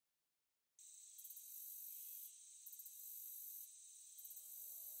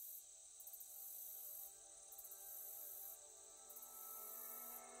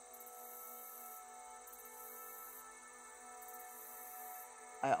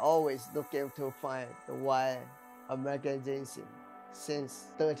I always looking to find the wild American ginseng since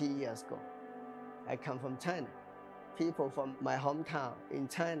 30 years ago. I come from China. People from my hometown in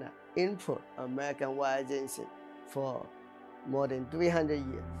China import American wild ginseng for more than 300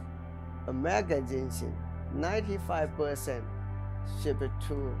 years. American ginseng, 95% shipped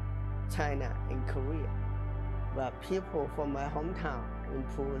to China and Korea. But people from my hometown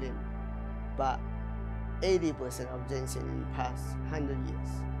importing about 80% of ginseng in the past 100 years.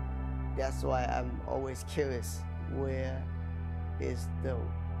 That's why I'm always curious, where is the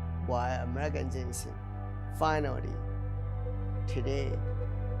wild American ginseng? Finally, today,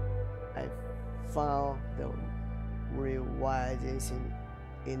 I found the real wild ginseng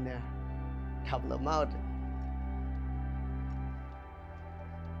in the top of the mountain.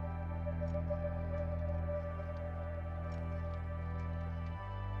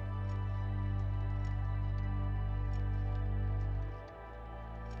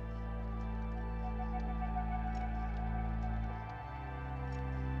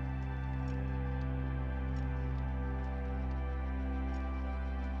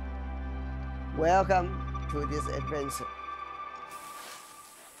 Welcome to this adventure.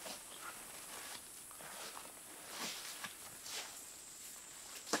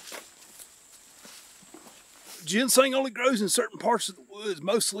 Ginseng only grows in certain parts of the woods,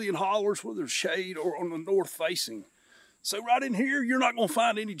 mostly in hollers where there's shade or on the north facing. So right in here, you're not going to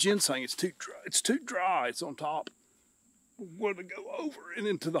find any ginseng. It's too dry. It's too dry. It's on top. We're going to go over and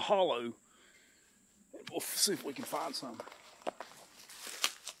into the hollow, and we'll see if we can find some.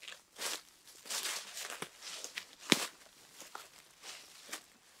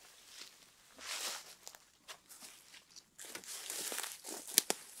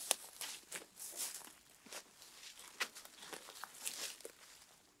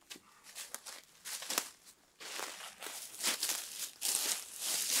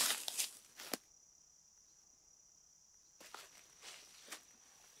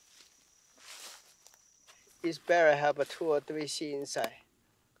 Each barrel have a 2 or 3 seeds inside.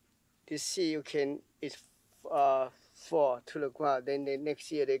 This seed you can fall to the ground, then the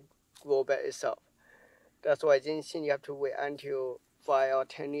next year they grow back itself. That's why ginseng you have to wait until 5 or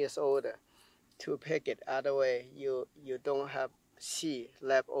 10 years older to pick it. Otherwise you don't have seed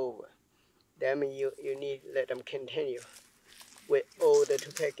left over. That means you need to let them continue. With older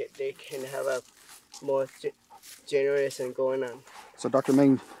to pick it, they can have a more generation going on. So Dr.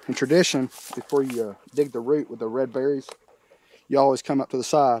 Ming, in tradition, before you dig the root with the red berries, you always come up to the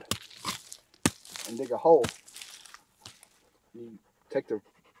side and dig a hole. You take the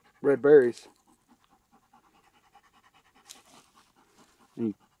red berries and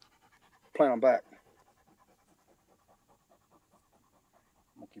you plant them back.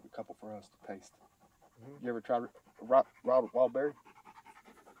 I'm gonna keep a couple for us to taste. You ever tried wild berry?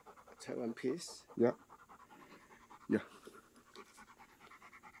 Take one piece. Yeah. Yeah.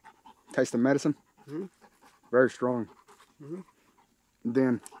 Taste the medicine. Very strong. And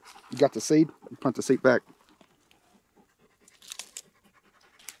then you got the seed. You plant the seed back.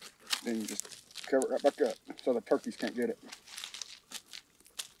 Then you just cover it right back up so the turkeys can't get it.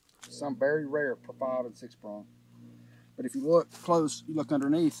 Some very rare for 5 and 6 prong. But if you look close, you look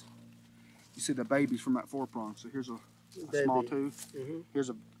underneath, you see the babies from that 4 prong. So here's a small tooth. Here's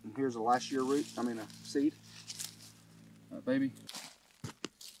a last year root. I mean a seed. Baby.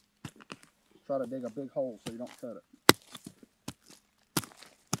 Try to dig a big hole so you don't cut it.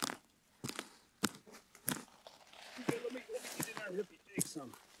 Okay, let me get in there and help you dig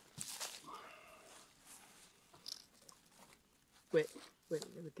some. Wait, let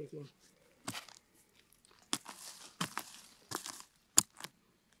me dig in.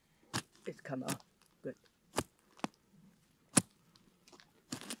 It's come out. Good.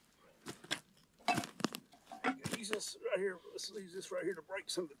 Use this right here. Let's use this right here to break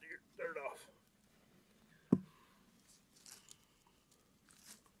some of the dirt off.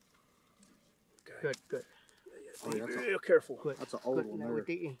 Good, good. Be real careful. Good. That's an old Good. one Now there. we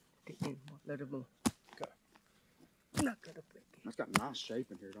dig in a little more. Okay. Not gonna break it. That's got nice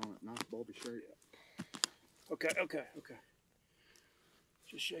shape in here, don't it? Nice bulby shape. Okay.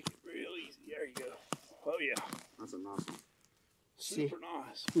 Just shake it real easy. There you go. Oh yeah. That's a nice one. Super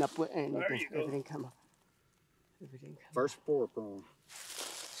nice. Not put anything. There you go. Everything come up. Everything come First 4 prong.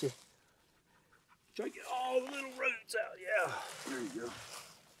 See. Try to get all the little roots out. Yeah. There you go.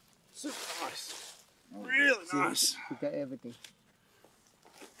 Super nice. Really nice. You got everything.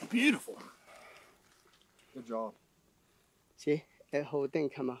 Beautiful. Good job. See, that whole thing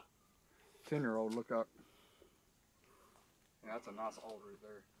come out. 10-year-old, look up. Yeah, that's a nice old root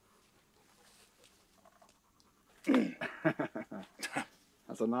there.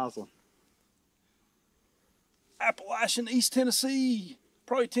 That's a nice one. Appalachian, East Tennessee,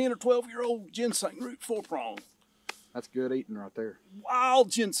 probably 10 or 12-year-old ginseng root, 4-prong. That's good eating right there.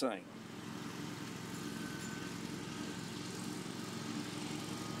 Wild ginseng.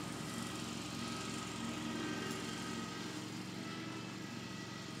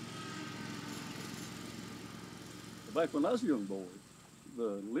 Back when I was a young boy,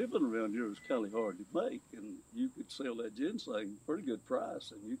 the living around here was kind of hard to make, and you could sell that ginseng pretty good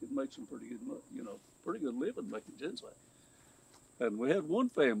price, and you could make some pretty good, pretty good living making ginseng. And we had one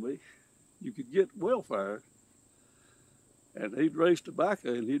family, you could get welfare, and he'd raise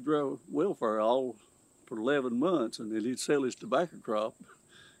tobacco, and he'd grow welfare all for 11 months, and then he'd sell his tobacco crop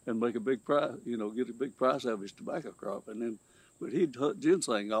and make a big price, get a big price out of his tobacco crop. And then, but he'd hunt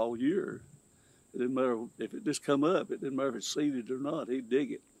ginseng all year. It didn't matter if it just come up. It didn't matter if it's seeded or not. He'd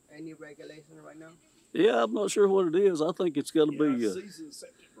dig it. Any regulation right now? Yeah, I'm not sure what it is. I think it's got to be a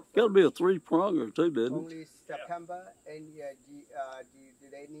 3-prong or 2, doesn't it? Only September, and do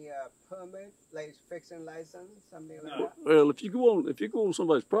they need a permit, like fixing license, something like that? Well, if you go on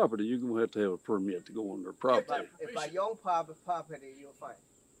somebody's property, you're gonna have to have a permit to go on their property. But if by your own property, you're fine.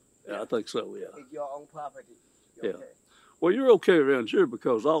 Yeah, I think so. Yeah. It's your own property. Yeah. Okay. Well, you're okay around here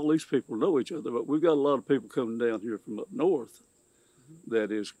because all these people know each other, but we've got a lot of people coming down here from up north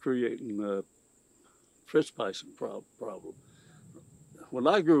that is creating a trespassing problem. When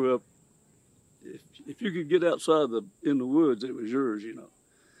I grew up, if you could get outside in the woods, it was yours,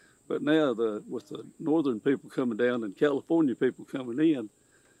 But now with the northern people coming down and California people coming in,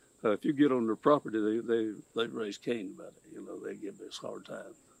 if you get on their property, they raise Cain about it. They give us a hard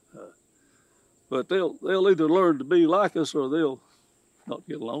time. But they'll either learn to be like us or they'll not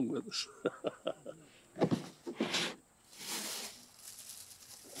get along with us.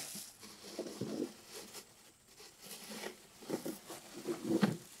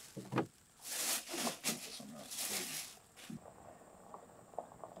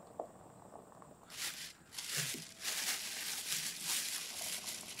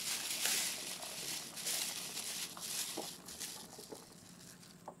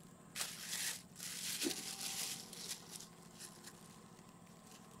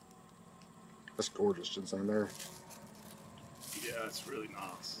 That's gorgeous ginseng there. Yeah, it's really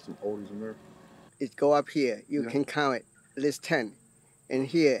nice. Some oldies in there. It go up here. You can count it. At least 10. And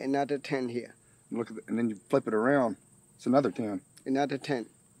here, another 10 here. Look at it, and then you flip it around. It's another 10. Another 10.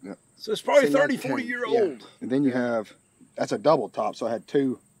 Yeah. So it's probably It's another 30, 10, 40-year-old. yeah. And then you have, that's a double top, so I had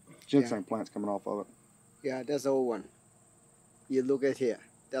 2 ginseng plants coming off of it. Yeah, that's the old one. You look at here.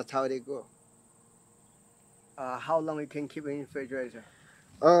 That's how they grow. How long you can keep it in the refrigerator?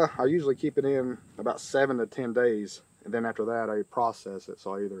 I usually keep it in about 7 to 10 days, and then after that I process it.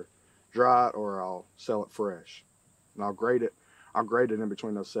 So I either dry it or I'll sell it fresh, and I'll grade it. I'll grade it in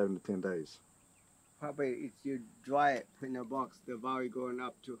between those 7 to 10 days. Probably if you dry it, put in a box, the value going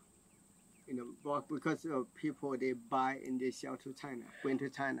up to in a box because of people they buy and they sell to China, went to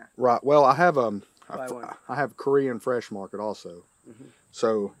China. Right. Well, I have I have Korean fresh market also.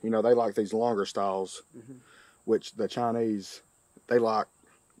 So they like these longer styles, which the Chinese they like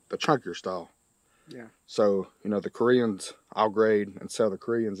the chunkier style. Yeah. So the Koreans, I'll grade and sell the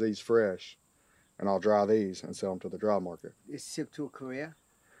Koreans these fresh, and I'll dry these and sell them to the dry market. It's shipped to Korea,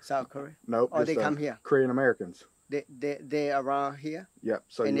 South Korea. Nope. Or they come here. Korean Americans. They around here. Yep.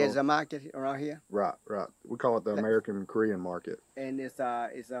 So and there's a market around here. Right. We call it the American Korean market. And it's a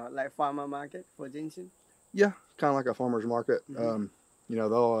like farmer market for ginseng. Yeah, kind of like a farmer's market.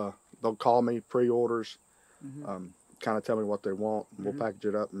 They'll call me pre-orders, kind of tell me what they want. We'll package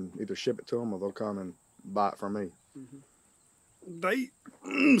it up and either ship it to them or they'll come and buy it from me.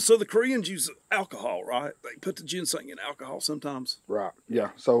 So the Koreans use alcohol, right? They put the ginseng in alcohol sometimes. Right.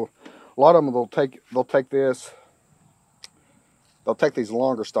 Yeah. So a lot of them they'll take these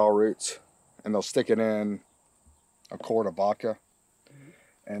longer style roots and they'll stick it in a quart of vodka,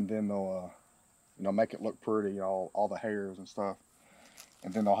 and then they'll make it look pretty, all the hairs and stuff.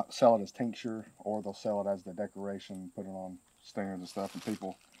 And then they'll sell it as tincture, or they'll sell it as the decoration, put it on stands and stuff, and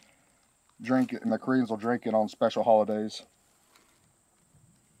people drink it, and the Koreans will drink it on special holidays.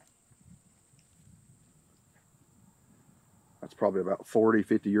 That's probably about 40,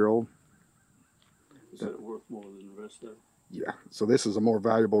 50-year-old. Is that worth more than the rest of it? Yeah, so this is a more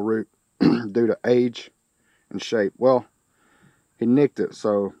valuable root due to age and shape. Well, he nicked it,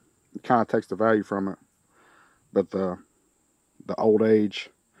 so it kind of takes the value from it. But the old age,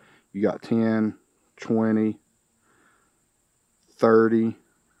 you got 10, 20, 30,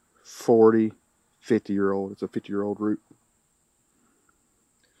 40, 50-year-old. It's a 50-year-old root.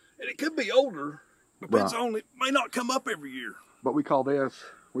 And it could be older. Depends on, it may not come up every year. But we call this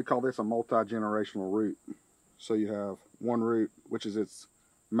we call this a multi-generational root. So you have one root, which is its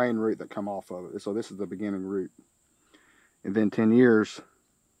main root that come off of it. So this is the beginning root. And then 10 years,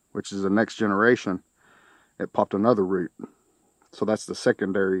 which is the next generation, it popped another root. So that's the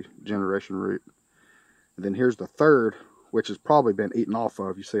secondary generation root. And then here's the third, which has probably been eaten off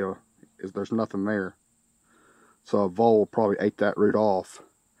of. You see, there's nothing there. So a vole probably ate that root off,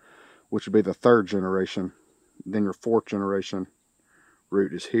 which would be the third generation. Then your fourth generation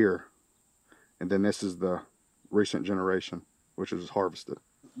root is here. And then this is the recent generation, which is harvested.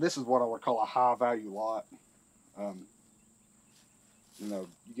 This is what I would call a high value lot. You know,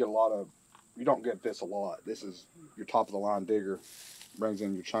 you get a lot of, you don't get this a lot. This is your top of the line digger. Brings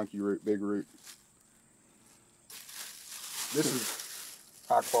in your chunky root, big root. This is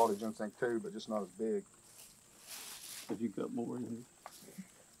high quality ginseng too, but just not as big. Have you got more in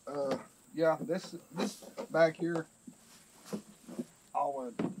here? Yeah, this back here, I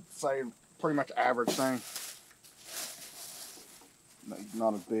would say pretty much average thing.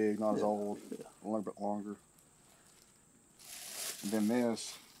 Not as big, not as old, a little bit longer. And then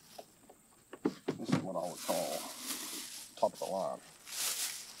this is what I would call top of the line.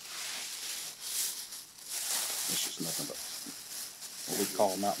 It's just nothing but what we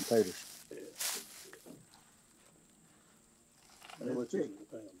call mountain taters.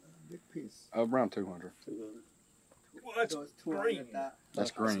 Big piece. Around 200. 200. Well, that's green.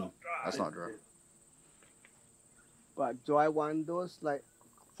 That's green. That's not dry. But dry one, those like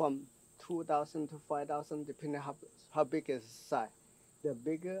from 2,000 to 5,000, depending how big is the size. The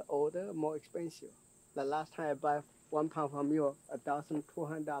bigger, older, more expensive. The last time I buy 1 pound from you,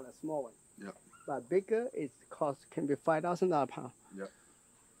 $1,200, small one. Yep. But bigger, can be $5,000 a pound. Yep.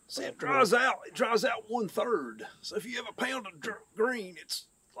 See, it dries out. It dries out 1/3. So if you have a pound of green, it's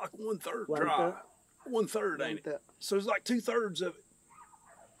like 1/3 dry. 1/3, ain't it? So it's like 2/3 of it.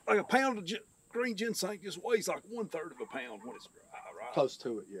 Like a pound of green ginseng just weighs like 1/3 of a pound when it's dry, right? Close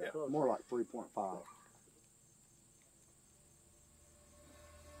to it, yeah. Yeah. More like 3.5.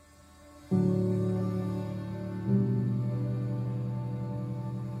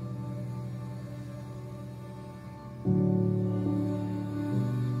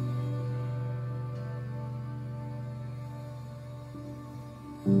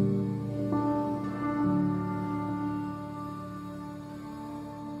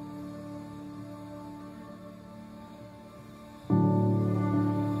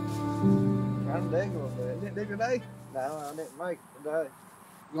 I'm digging a little bit. Didn't dig today? No, I didn't make it today.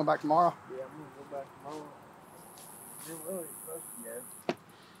 You going back tomorrow? Yeah, I'm gonna go back tomorrow. Jim Lilly's supposed to go.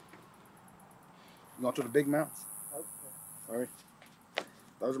 You going to the big mountains? Okay. All right.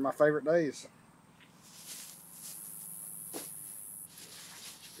 Those are my favorite days.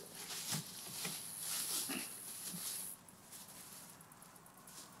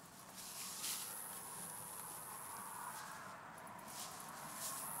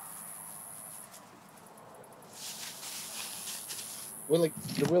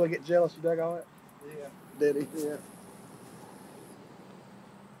 Did Willie get jealous you dug all that? Yeah. Did he? Yeah.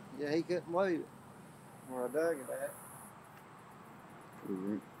 Yeah, he couldn't believe it where I dug it at.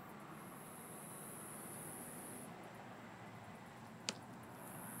 Mm-hmm.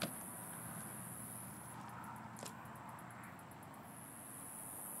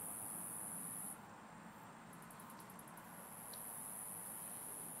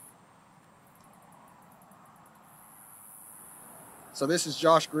 So this is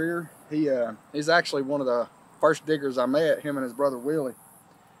Josh Greer. He's actually one of the first diggers I met, him and his brother Willie.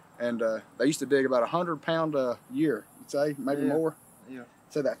 And they used to dig about 100 pound a year, you'd say, maybe more. Yeah.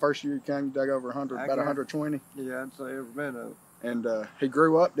 So that first year you came, you dug over 100, about 120. Yeah, I'd say every bit of it. And he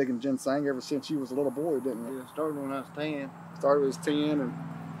grew up digging ginseng ever since he was a little boy, didn't he? Yeah, started when I was 10. Started with his 10,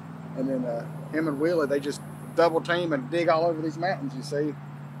 and then him and Willie, they just double team and dig all over these mountains, you see.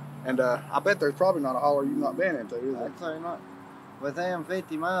 And I bet there's probably not a holler you've not been into, is there? I'd say not. Within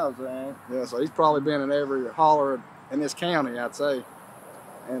 50 miles, man. Yeah, so he's probably been in every holler in this county, I'd say.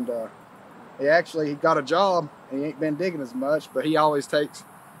 And he got a job, and he ain't been digging as much, but he always takes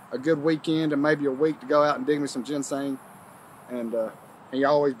a good weekend and maybe a week to go out and dig me some ginseng. And he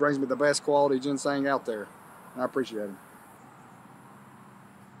always brings me the best quality ginseng out there. And I appreciate him.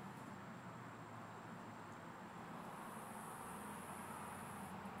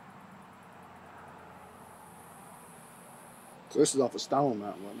 So this is off of Stone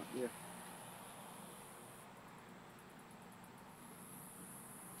Mountain, wasn't it? Yeah.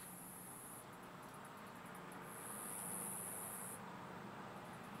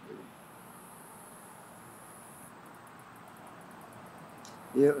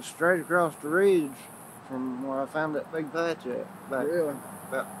 Yeah, it was straight across the ridge from where I found that big patch at. Back. Really?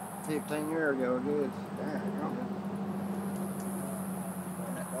 about 15 years ago, I guess.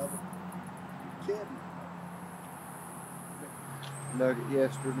 Kidding. Dug it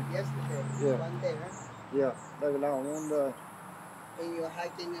yesterday. Yesterday? Yeah. One day, huh? Yeah, dug it all one day. And you were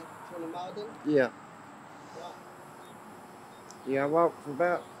hiking up to the mountain? Yeah. Wow. Yeah, I walked for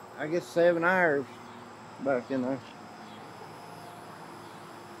about, I guess, 7 hours back in there.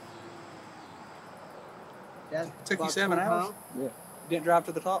 That Took you about 7 2 hours? pounds? Yeah. You didn't drive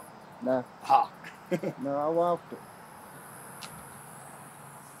to the top? No. Ha! No, I walked it.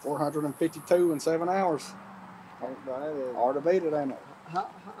 452 in 7 hours. Ain't bad, is it? Hard to beat it, ain't it? How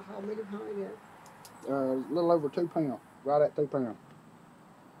many pounds is that? A little over 2 pounds. Right at 2 pounds.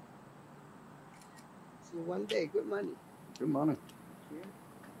 So one day, good money. Good money. Yeah.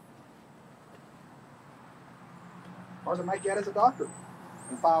 Hard to make that as a doctor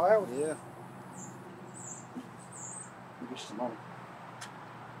in 5 hours. Yeah. You get some money.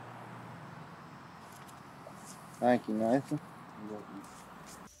 Thank you, Nathan. You're welcome.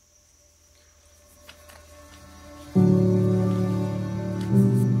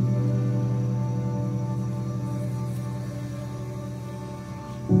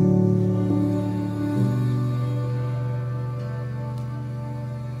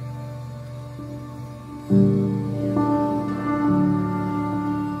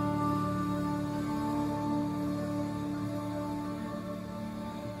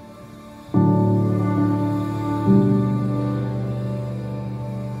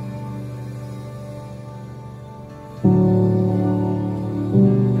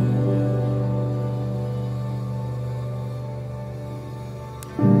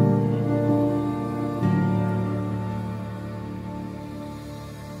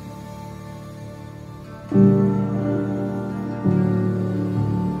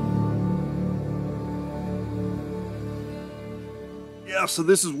 Yeah, so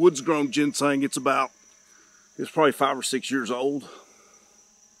this is woods grown ginseng. It's probably 5 or 6 years old.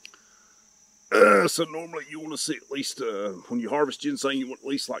 So normally you want to see at least, when you harvest ginseng, you want at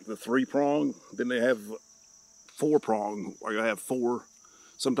least like the 3-prong. Then they have 4-prong, like I have 4,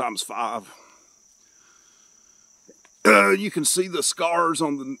 sometimes 5. You can see the scars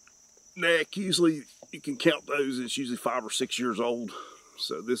on the neck. Usually you can count those. It's usually 5 or 6 years old.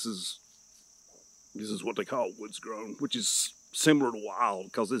 So this is what they call woods grown, which is similar to wild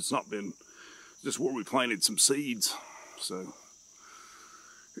because it's not been just where we planted some seeds. So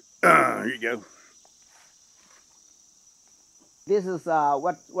here you go. This is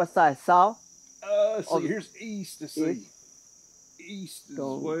what side? South? See, here's east. To see, east is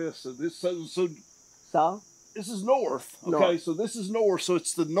west. So this South? this is north. Okay, North. so this is north. So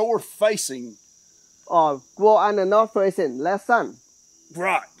it's the north facing. Oh, grow on the north facing, less sun.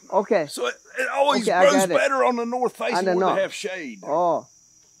 Right. Okay. So it always Okay, I grows got it. better on the north facing On the where north. they have shade. Oh,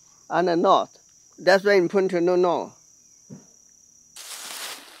 on the north. That's very important to know.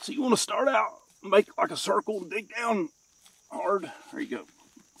 So you want to start out, make like a circle, and dig down hard. There you go.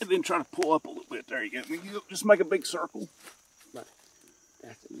 And then try to pull up a little bit. There you go. And then you just make a big circle. Right.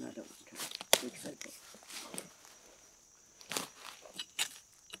 That's another big circle.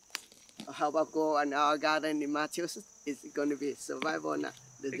 How about go in our garden in Massachusetts? Is it going to be survival or not?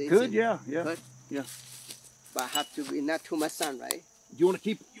 It could, yeah. Good? Yeah. But have to be not too much sun, right? You want to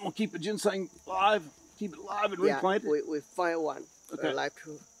keep the ginseng alive? Keep it alive and replant it? We find one. Okay. I like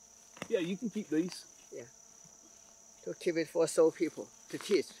to Yeah, you can keep these. keep it for show people, to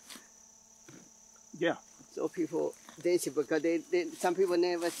teach. Yeah. So people dancing because some people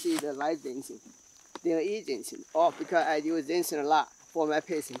never see the live dancing. They don't eat ginseng. Or because I use ginseng a lot for my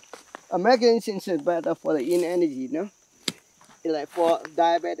patients. American ginseng is better for the in energy, you know? It's like for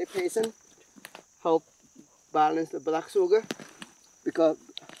diabetic patient, help balance the blood sugar. Because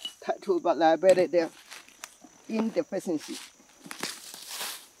type 2 diabetic, they're in deficiency.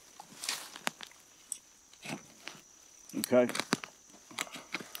 Okay.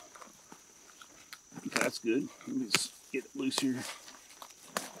 Okay, that's good. Let me just get it loose here.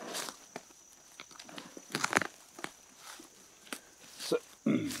 So,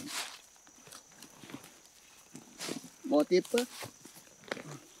 More deeper.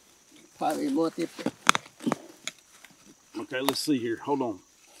 Probably more deeper. okay, let's see here. Hold on.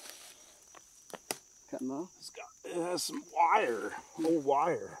 Come on. It has some wire. Old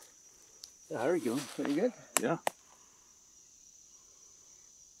wire. Yeah, there you go. Pretty good. Yeah.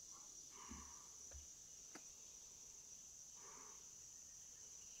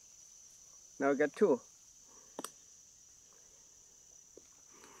 Now we got 2.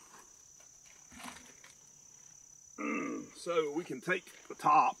 So we can take the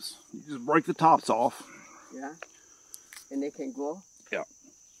tops. You just break the tops off. Yeah. And they can grow. Yeah.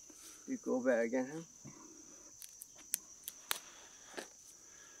 You go back again, huh?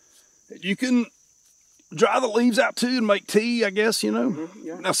 You can dry the leaves out too and make tea, I guess, you know.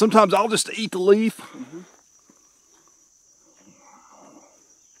 Yeah. Now, sometimes I'll just eat the leaf.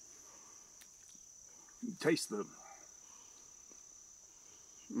 Taste the...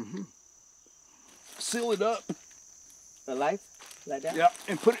 Seal it up. Alive? Like that? Yeah,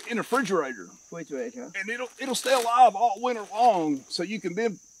 and put it in a refrigerator. Refrigerator. And it'll stay alive all winter long, so you can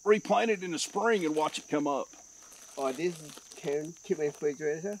then replant it in the spring and watch it come up. Or this can keep in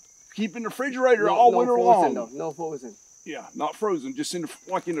refrigerator? Keep in the refrigerator all winter long. Though. No frozen. Yeah, not frozen, just in the,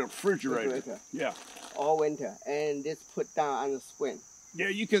 like in a refrigerator. Yeah. All winter, and this put down on the spring. Yeah,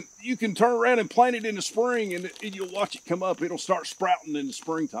 you can turn around and plant it in the spring, and you'll watch it come up. It'll start sprouting in the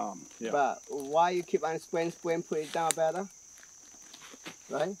springtime. Yeah. But why you keep on spring, put it down better?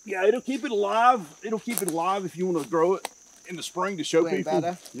 Right? Yeah, it'll keep it alive. It'll keep it alive if you want to grow it in the spring to show people.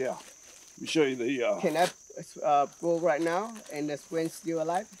 Better? Yeah. Let me show you the... Can I grow right now and the spring still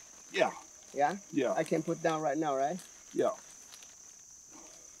alive? Yeah. Yeah? Yeah. I can put down right now, right? Yeah.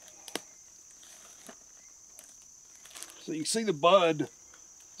 So you can see the bud.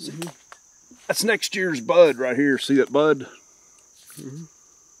 See, that's next year's bud right here. See that bud?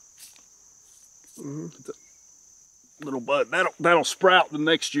 Little bud. That'll sprout the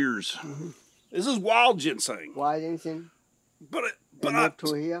next year's. This is wild ginseng. Wild ginseng? But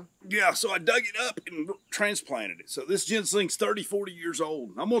to here? Yeah, so I dug it up and transplanted it. So this ginseng's 30, 40 years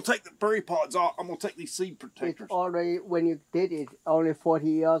old. I'm going to take the berry pods off. I'm going to take these seed protectors. It's already, when you did it, only 40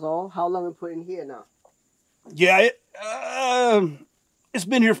 years old. How long you put in here now? Yeah, it's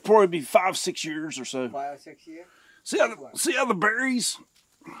been here for probably 5, 6 years or so. 5 or 6 years? See how the berries...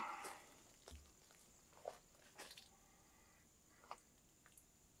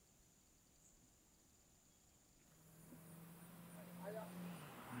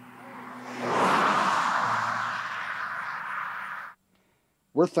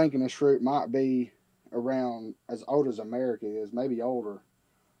 We're thinking this fruit might be around as old as America is, maybe older.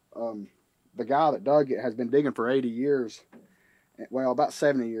 The guy that dug it has been digging for 80 years. Well, about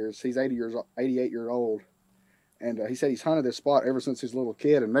 70 years. He's 88 years old. And he said he's hunted this spot ever since he's a little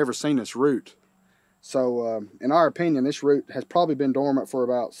kid and never seen this root. So, in our opinion, this root has probably been dormant for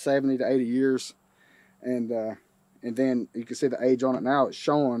about 70 to 80 years. And then you can see the age on it now. It's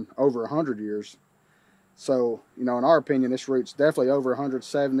showing over 100 years. So, you know, in our opinion, this root's definitely over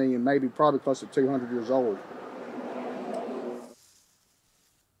 170 and maybe probably close to 200 years old.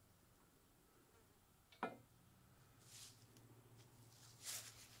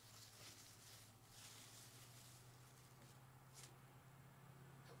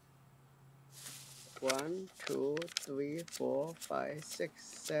 One, 2, 3, 4, 5, 6,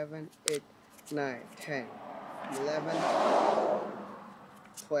 7, 8, 9, 10, 11,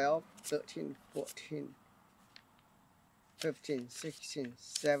 12, 13, 14, 15, 16,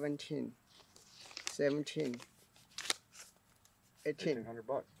 17, 18.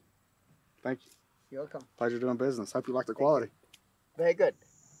 $1,800. Thank you. You're welcome. Pleasure doing business. Hope you like the quality. Very good.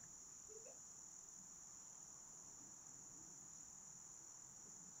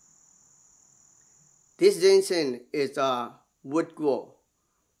 This ginseng is a wood grow.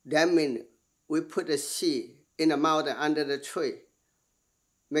 That means we put the seed in the mountain under the tree.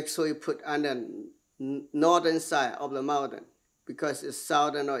 Make sure you put on the northern side of the mountain because it's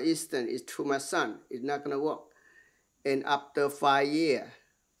southern or eastern, it's too much sun. It's not going to work. And after 5 years,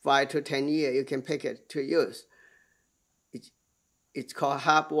 5 to 10 years, you can pick it to use. It's called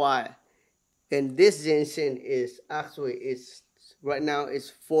half wild. And this ginseng is actually, right now it's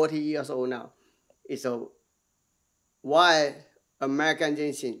 40 years old now. It's a wild American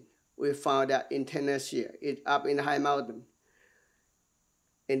ginseng. We found that in Tennessee. It's up in the high mountain.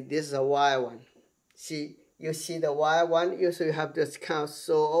 And this is a wild one. See, you see the wild one, usually you have this count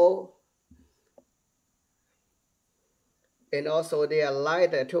so old. And also they are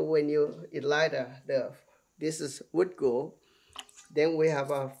lighter too when it's lighter. This is wood gold. Then we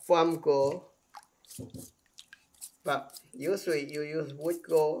have a farm gold. But usually you use wood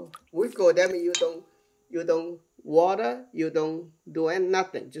gold. Wood gold, that means you don't water, you don't do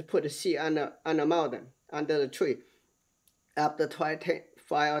nothing. Just put the seed on the mountain, under the tree. After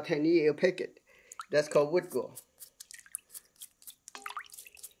 5 or 10 years, you pick it. That's called wood gold.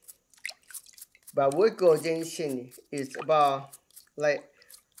 But wood gold ginseng is about, like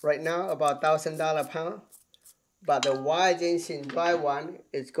right now, about $1,000 a pound. But the wild ginseng, buy one,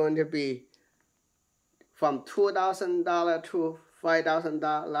 is going to be from $2,000 to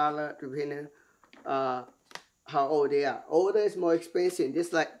 $5,000, depending how old they are. Older is more expensive.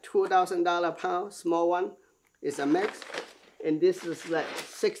 This like $2,000 a pound, small one is a max. And this is like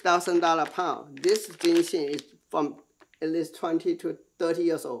 $6,000 a pound. This ginseng is from at least 20 to 30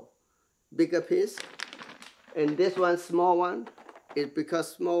 years old. Bigger piece. And this one, small one, is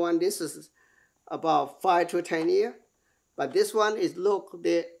because small one, this is about 5 to 10 years. But this one is, look,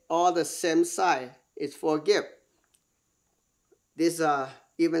 they all the same size. It's for gift. These are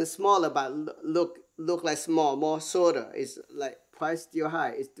even smaller, but look like small, more shorter. It's like price still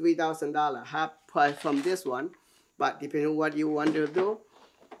high. It's $3,000, half price from this one. But depending on what you want to do,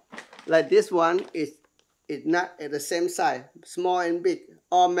 like this one is not at the same size, small and big,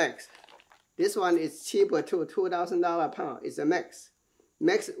 all mixed. This one is cheaper too, $2,000 a pound. It's a mix.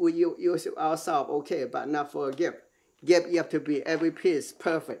 Mix we use ourselves, okay, but not for a gift. Gift, you have to be every piece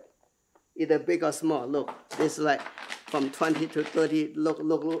perfect, either big or small. Look, this is like from 20 to 30,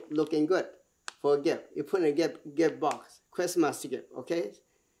 looking good for a gift. You put in a gift box, Christmas gift, okay?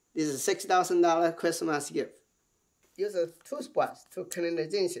 This is $6,000 Christmas gift. Use a toothbrush to clean the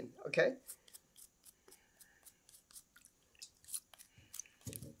ginseng, okay?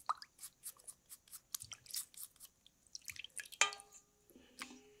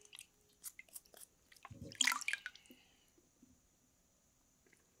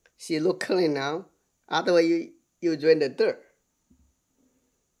 See, look clean now. Otherwise, you drain the dirt.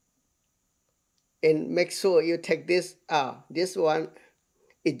 And make sure you take this out. This one,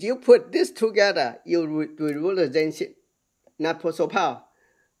 if you put this together, you will the ginseng, not put so power.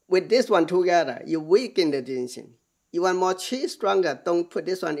 With this one together, you weaken the ginseng. You want more cheese, stronger, don't put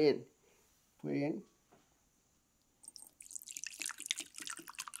this one in. Put it in.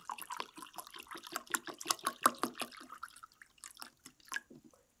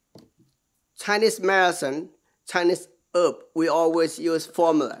 Chinese medicine, Chinese herb, we always use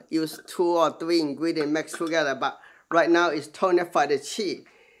formula, use 2 or 3 ingredients mixed together, but right now it's tonify the qi.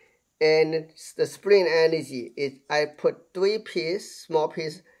 And the spring energy is, I put 3 pieces, small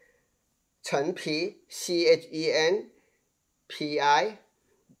piece, Chen Pi, CHEN-PI.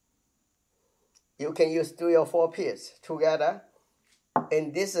 You can use 3 or 4 pieces together.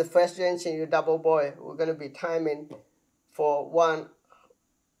 And this is fresh ginseng, you double boil. We're going to be timing for one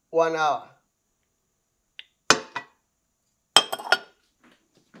hour.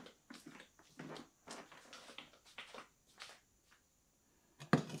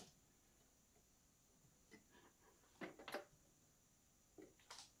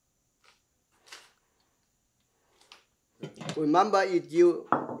 Remember, if you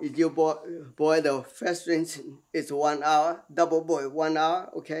boil the fresh ginseng, it's 1 hour. Double boil 1 hour,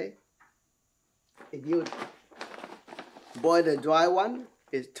 okay? If you boil the dry one,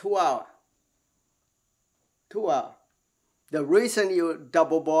 it's 2 hours. 2 hours. The reason you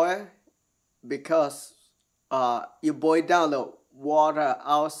double boil, because you boil down the water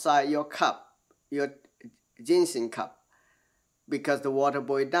outside your cup, your ginseng cup, because the water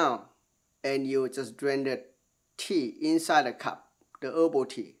boil down, and you just drain the tea inside the cup, the herbal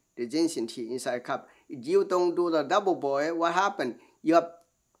tea, the ginseng tea inside the cup. If you don't do the double boil, what happens? You have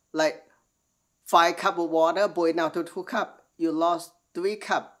like 5 cups of water boiled down to 2 cups. You lost 3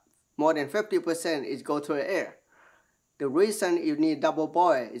 cups. More than 50% is go to the air. The reason you need double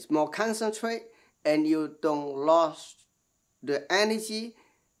boil is more concentrate, and you don't lose the energy,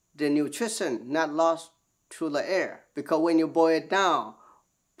 the nutrition, not lost to the air. Because when you boil it down,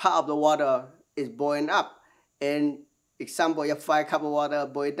 part of the water is boiling up. And example, you have 5 cups of water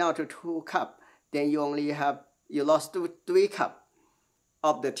boiled down to 2 cups, then you lost 3 cups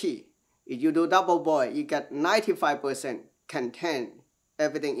of the tea. If you do double boil, you get 95% contain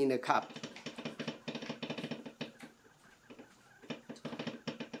everything in the cup.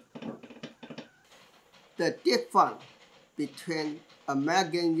 The difference between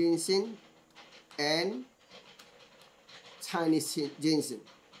American ginseng and Chinese ginseng.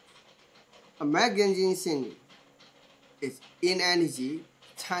 American ginseng is in energy,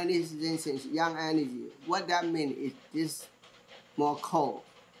 Chinese ginseng is young energy. What that means is this more cold,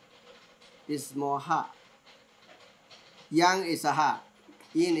 this more hot. Young is hot,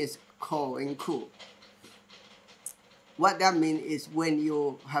 yin is cold and cool. What that means is when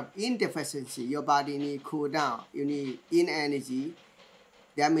you have yin deficiency, your body needs cool down. You need yin energy.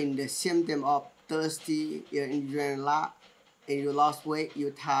 That means the symptom of thirsty, you're enjoying a lot, and you lost weight,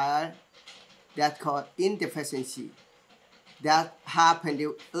 you're tired. That's called yin deficiency. That happens in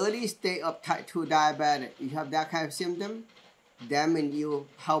the early stage of type 2 diabetes. You have that kind of symptom, that means you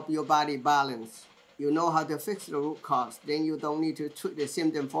help your body balance. You know how to fix the root cause. Then you don't need to treat the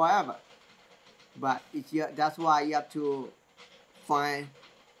symptom forever. But that's why you have to find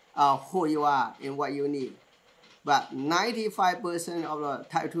who you are and what you need. But 95% of the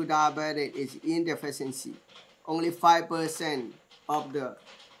type 2 diabetes is yin deficiency. only 5% of the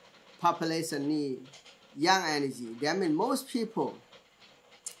population need yang energy. That means most people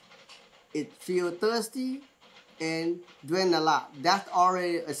feel thirsty and drink a lot. That's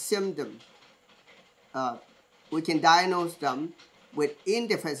already a symptom. We can diagnose them with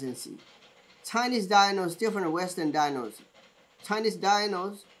insufficiency. Chinese diagnose different than Western diagnose. Chinese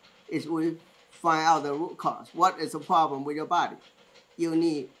diagnose is we find out the root cause. What is the problem with your body? You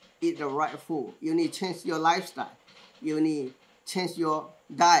need eat the right food. You need change your lifestyle. You need change your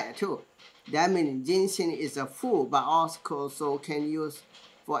diet too. That means ginseng is a food, but also can use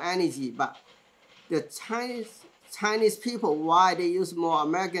for energy. But the Chinese people, why they use more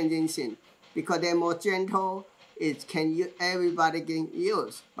American ginseng? Because they're more gentle. Everybody can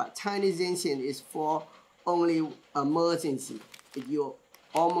use. But Chinese ginseng is for only emergency. If you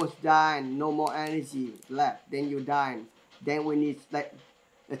almost dying, no more energy left, then you dying. Then we need like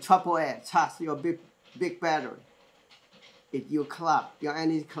a AAA, charge your big battery. If you collapse, your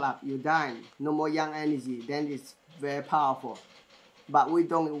energy collapse, you dying. No more young energy, then it's very powerful. But we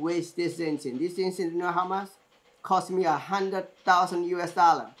don't waste this ginseng. This ginseng, you know how much? Cost me $100,000 US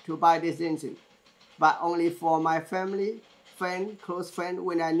to buy this ginseng. But only for my family, close friend,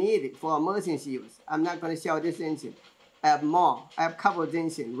 when I need it for emergency use. I'm not going to sell this ginseng. I have more. I have a couple of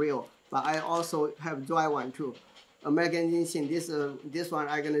ginseng, real. But I also have dry one too. American ginseng, this one,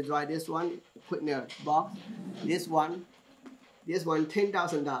 I'm going to dry this one, put in a box. This one,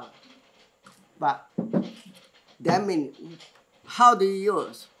 $10,000. But that means, how do you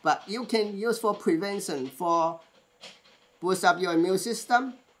use? But you can use for prevention, for boost up your immune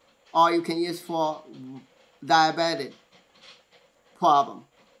system, or you can use for diabetic problem,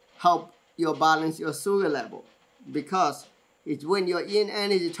 help you balance your sugar level. Because it's when you're in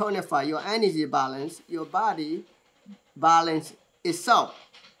energy tonify, your energy balance, your body balance itself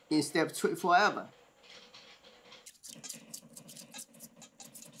instead of treat forever.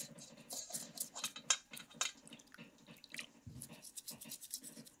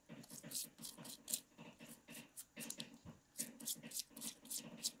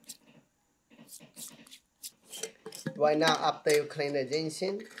 Right now, after you clean the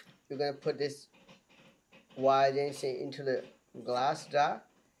ginseng, you're going to put this wild ginseng into the glass jar.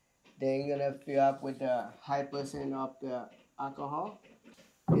 Then you're going to fill up with the high percent of the alcohol.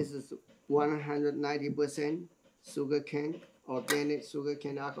 This is 190% sugarcane, organic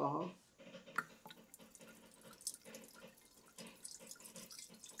sugarcane alcohol.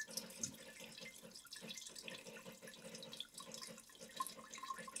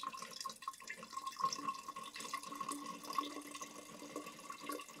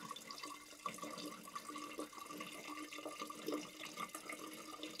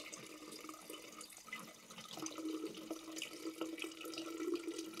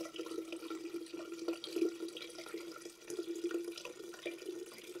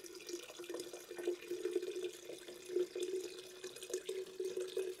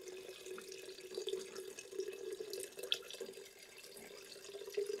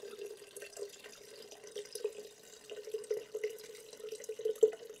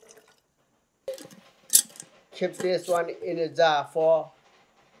 Keep this one in a jar for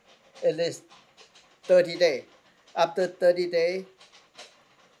at least 30 days. After 30 days,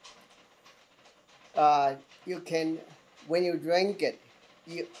 you can, when you drink it,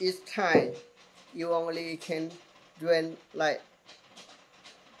 each time you only can drink like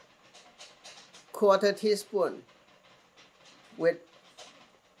quarter teaspoon with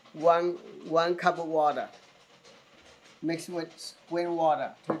one cup of water, mixed with spring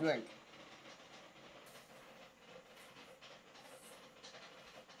water to drink.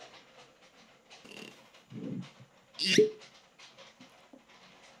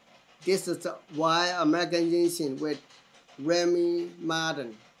 This is why American ginseng with Remy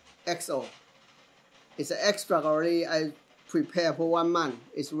Martin XO. It's an extract already I prepared for 1 month.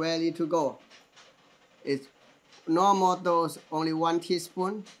 It's ready to go. It's normal dose, only 1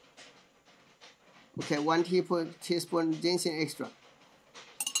 teaspoon. Okay, 1 teaspoon ginseng extract.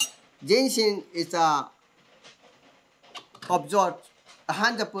 Ginseng is absorbed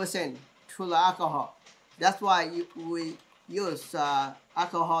 100% to the alcohol. That's why we use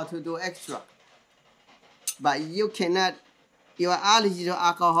alcohol to do extract. But you cannot, you are allergic to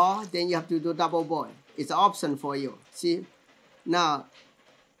alcohol, then you have to do double boil. It's an option for you. See, now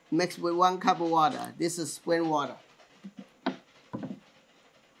mix with 1 cup of water. This is spring water.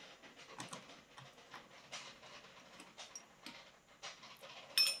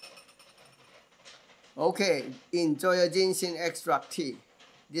 Okay, enjoy your ginseng extract tea.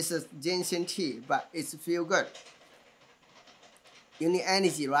 This is ginseng tea, but it feels good. You need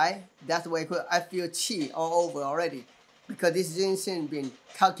energy, right? That's why I feel chi all over already. Because this ginseng been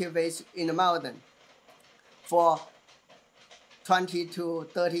cultivated in the mountain for 20 to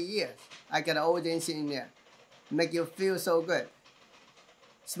 30 years. I get all ginseng in there. Make you feel so good.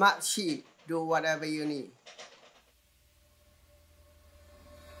 Smart chi, do whatever you need.